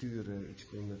apparatuur iets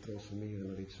kon transformeren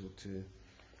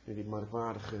naar dit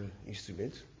merkwaardige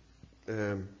instrument.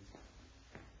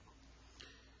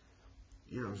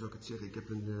 Ja, hoe zou ik het zeggen? Ik heb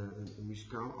een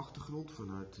muzikale achtergrond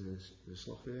vanuit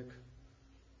slagwerk.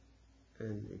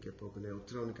 En ik heb ook een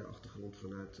elektronica achtergrond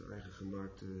vanuit eigen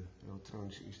gemaakte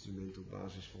elektronische instrumenten op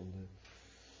basis van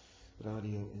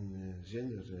radio- en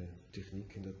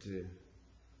zendertechniek. En dat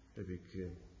heb ik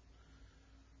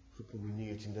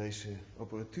gecombineerd in deze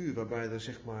apparatuur, waarbij er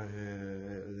zeg maar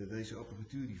deze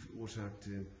apparatuur die veroorzaakt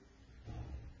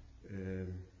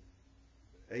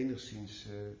enigszins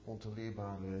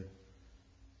controleerbare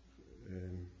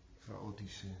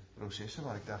chaotische processen,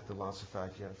 waar ik daar de laatste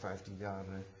 15 jaar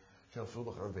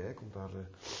veelvuldig aan werk, om daar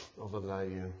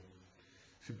allerlei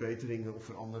verbeteringen of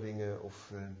veranderingen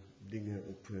of dingen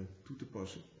op toe te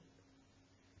passen.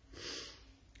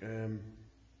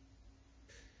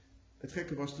 Het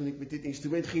gekke was toen ik met dit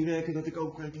instrument ging werken, dat ik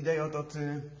ook het idee had dat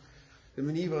de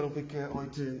manier waarop ik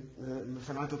ooit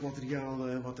vanuit dat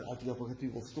materiaal wat uit die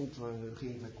apparatuur ontstond,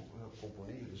 ging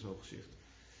componeren, zo gezegd.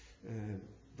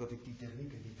 Dat ik die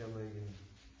technieken die ik daarmee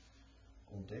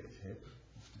ontdekt heb,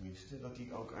 of tenminste, dat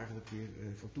die ook eigenlijk weer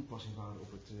van toepassing waren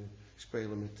op het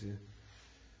spelen met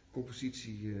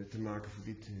compositie te maken voor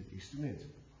dit instrument.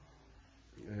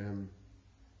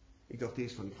 Ik dacht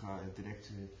eerst van ik ga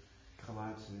direct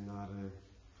geluid naar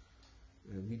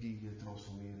MIDI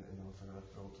transformeren en dan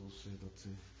vanuit Pro Tools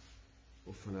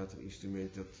of vanuit een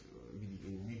instrument dat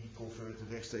MIDI converter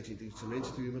rechtstreeks in het instrument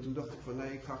sturen. Maar toen dacht ik van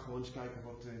nee, ik ga gewoon eens kijken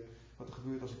wat er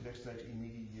gebeurt als ik rechtstreeks in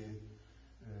MIDI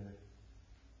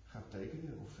ga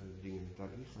tekenen of dingen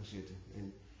daarin ga zetten.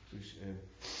 En dus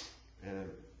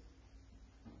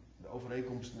de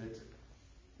overeenkomst met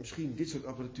misschien dit soort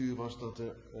apparatuur was dat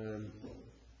er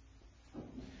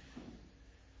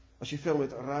als je veel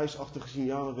met ruisachtige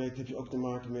signalen werkt, heb je ook te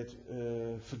maken met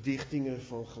verdichtingen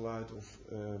van geluid of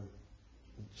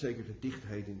zeker de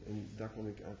dichtheden. En daar kom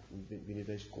ik eigenlijk binnen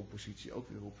deze compositie ook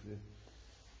weer op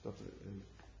dat er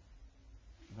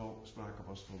wel sprake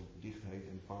was van dichtheden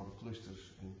en bepaalde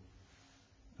clusters. En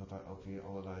dat daar ook weer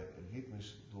allerlei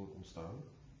ritmes door ontstaan.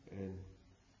 En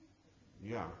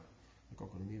ja, dat kan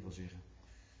ik nog meer wel zeggen.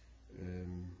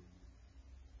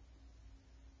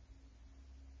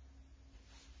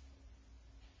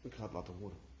 Ik ga het laten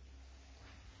horen.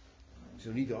 Het is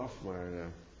nog niet af, maar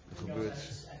het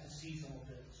gebeurt.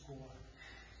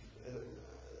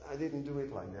 I didn't do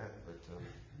it like that, but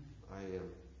I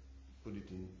put it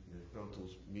in Pro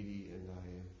Tools MIDI and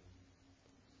I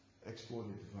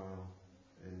exported the file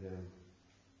and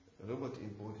Robert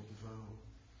imported the file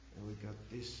and we got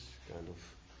this kind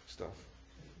of stuff.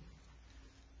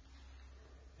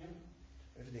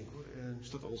 Even denken hoor,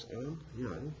 staat alles aan? Ja,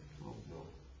 hè?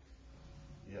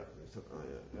 Ja, is dat aan?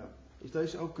 Ja. Is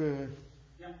deze ook?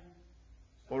 Ja.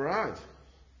 Alright.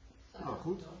 Nou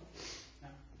goed.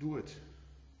 Doe het.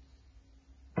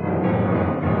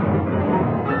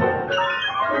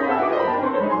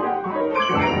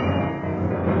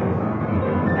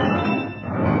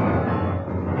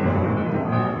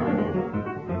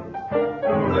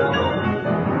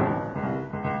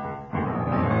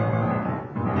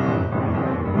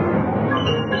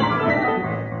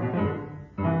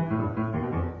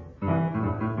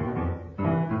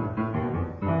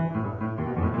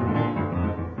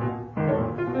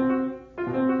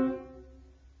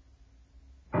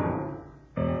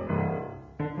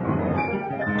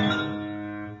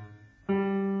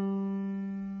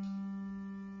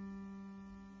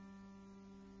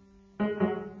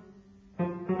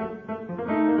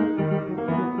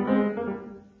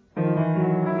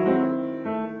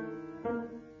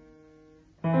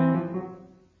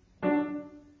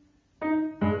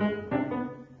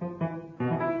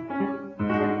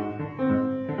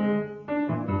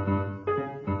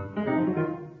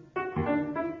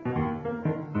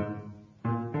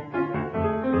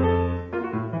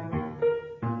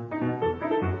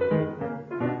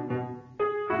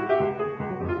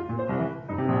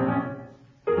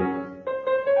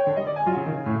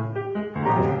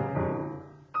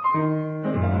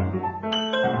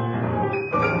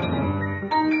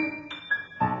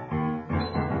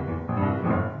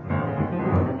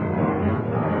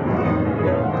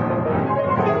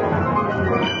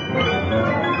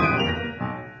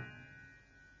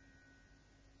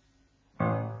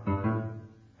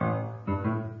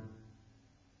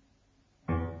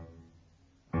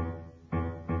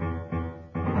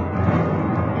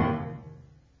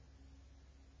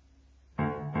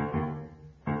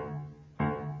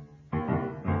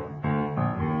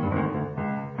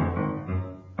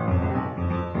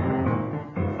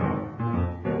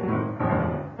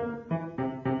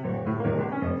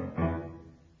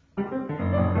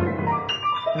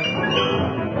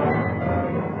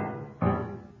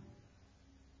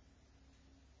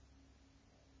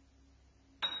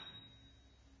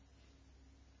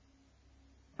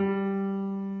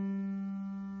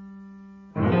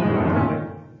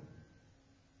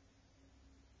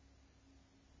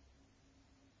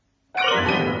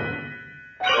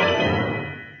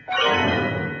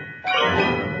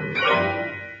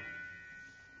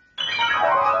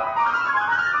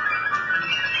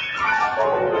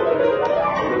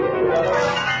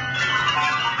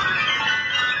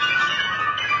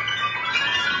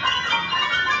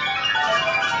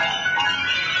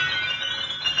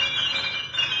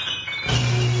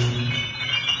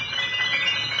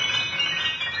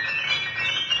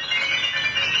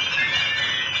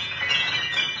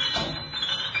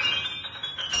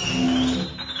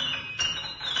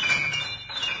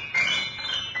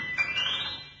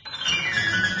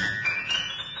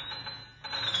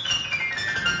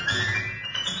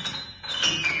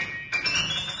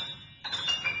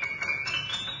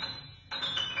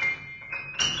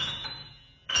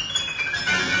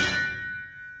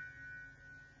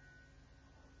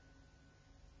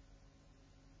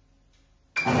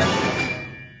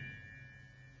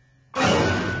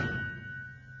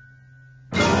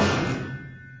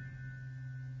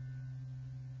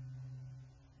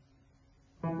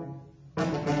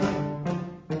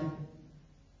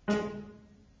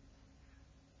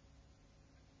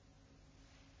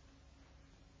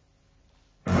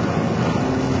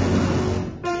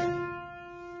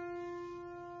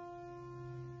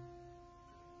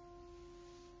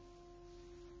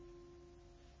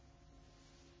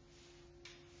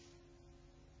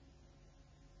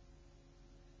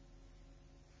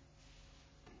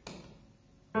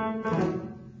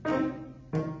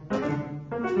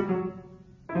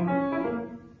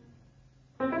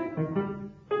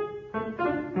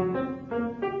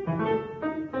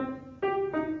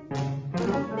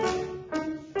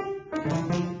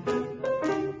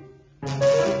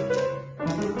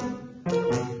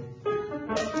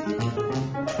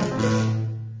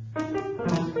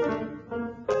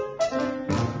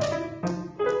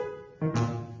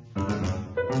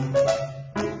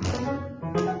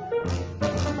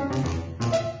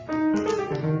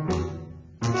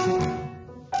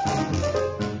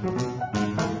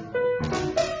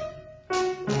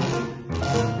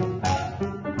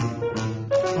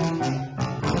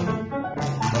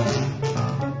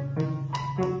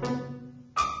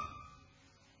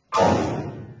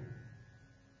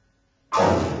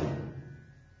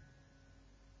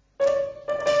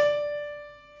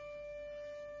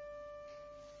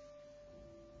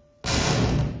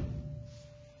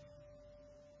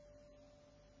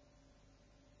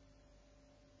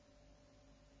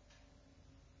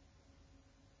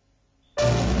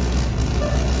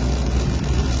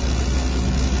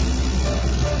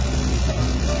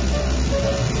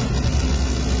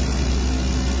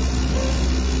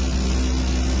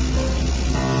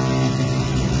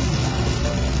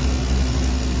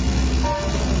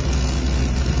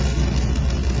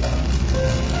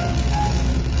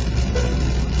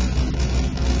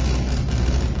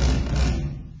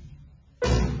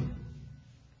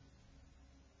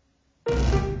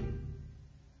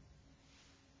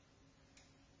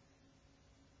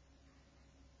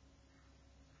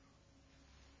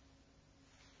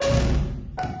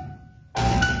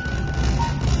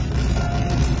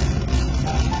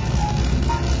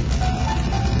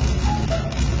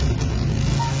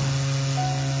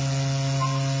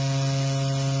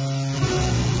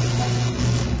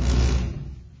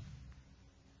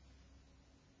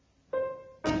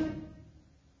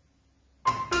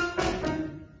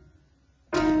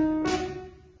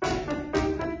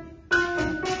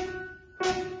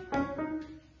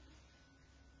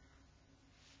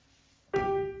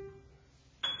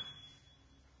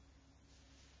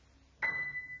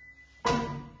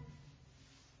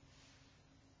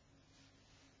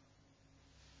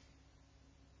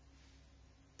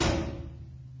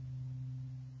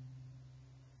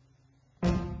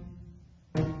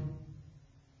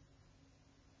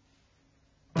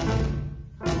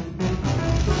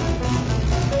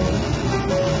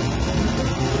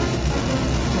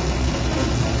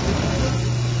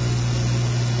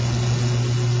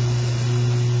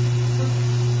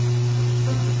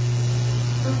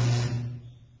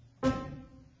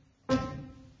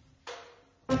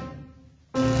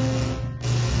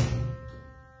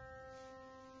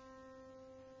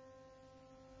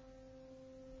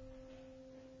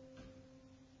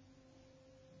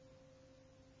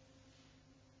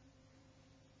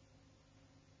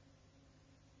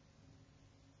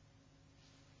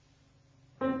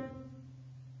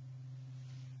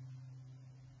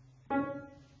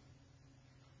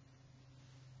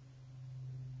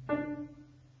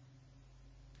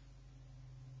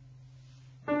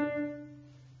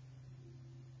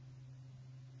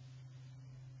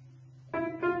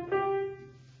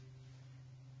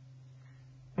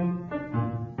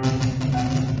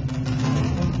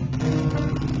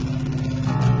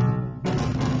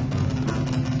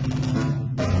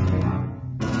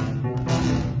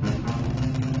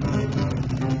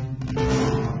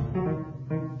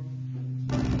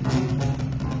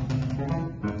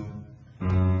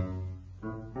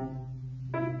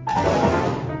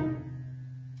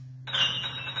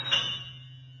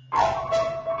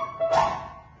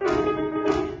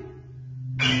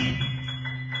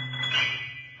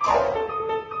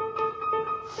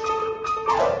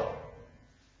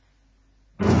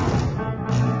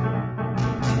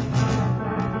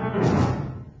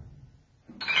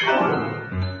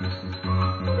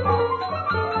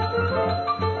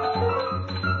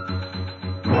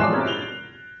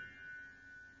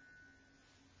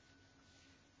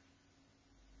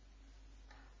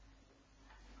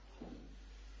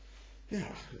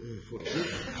 voor de groep.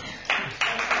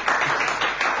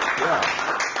 Ja,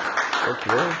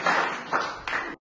 dankjewel.